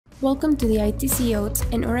Welcome to the ITC OATS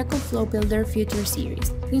and Oracle Flow Builder Future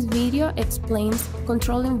Series. This video explains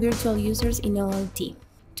controlling virtual users in OLT.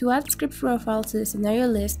 To add script profiles to the scenario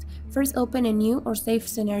list, first open a new or saved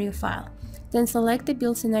scenario file. Then select the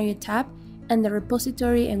Build Scenario tab and the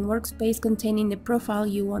repository and workspace containing the profile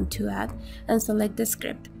you want to add, and select the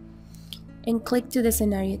script. And click to the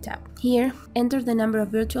Scenario tab. Here, enter the number of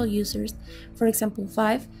virtual users, for example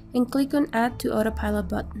 5, and click on Add to Autopilot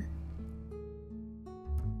button.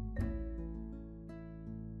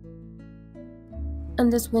 On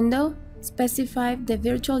this window, specify the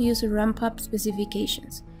virtual user ramp-up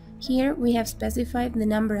specifications. Here we have specified the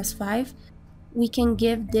number as 5. We can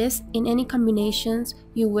give this in any combinations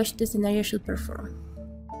you wish the scenario should perform.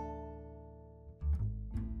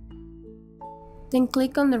 Then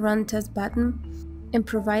click on the Run Test button and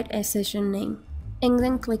provide a session name, and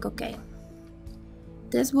then click OK.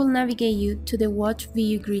 This will navigate you to the Watch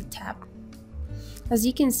VU Grid tab. As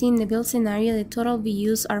you can see in the build scenario, the total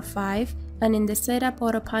VUs are 5, and in the Setup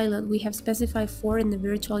Autopilot we have specified 4 in the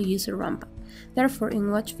virtual user ramp-up. Therefore, in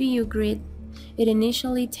Watch VU Grid, it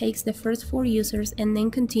initially takes the first 4 users and then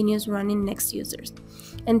continues running next users,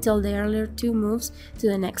 until the earlier 2 moves to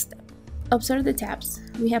the next step. Observe the tabs.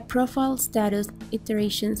 We have Profile, Status,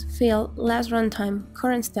 Iterations, Fail, Last Runtime,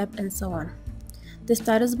 Current Step, and so on. The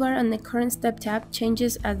status bar on the Current Step tab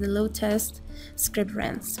changes as the load test script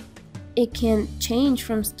runs. It can change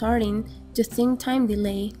from starting to think time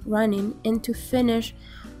delay, running, and to finish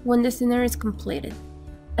when the scenario is completed.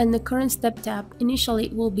 And the Current Step tab initially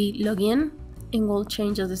will be Login and will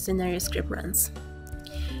change as the scenario script runs.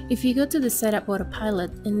 If you go to the Setup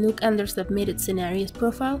Autopilot and look under Submitted Scenarios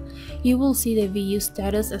profile, you will see the VU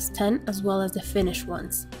status as 10 as well as the finished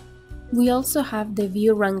ones. We also have the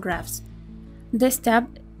View Run Graphs. This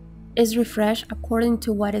tab is refreshed according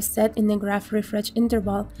to what is set in the graph refresh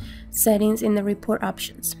interval settings in the report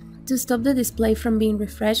options. To stop the display from being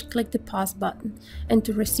refreshed, click the Pause button, and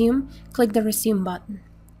to resume, click the Resume button.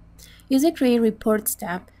 Use the Create Reports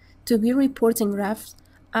tab to view reports and graphs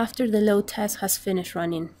after the load test has finished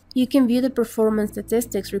running. You can view the performance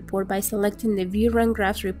statistics report by selecting the View Run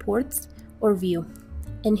Graphs Reports or View,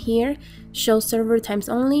 and here show server times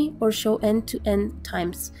only or show end-to-end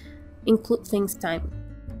times, include things time.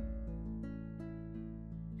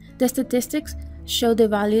 The statistics show the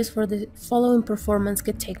values for the following performance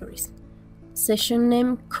categories: session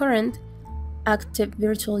name current, active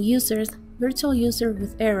virtual users, virtual user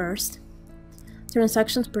with errors,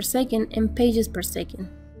 transactions per second, and pages per second.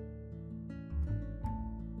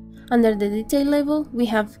 Under the detail level, we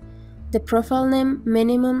have the profile name,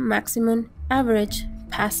 minimum, maximum, average,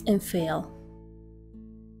 pass, and fail.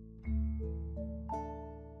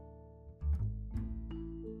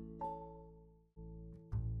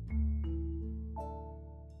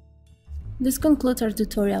 This concludes our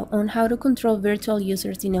tutorial on how to control virtual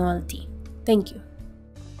users in OLT. Thank you.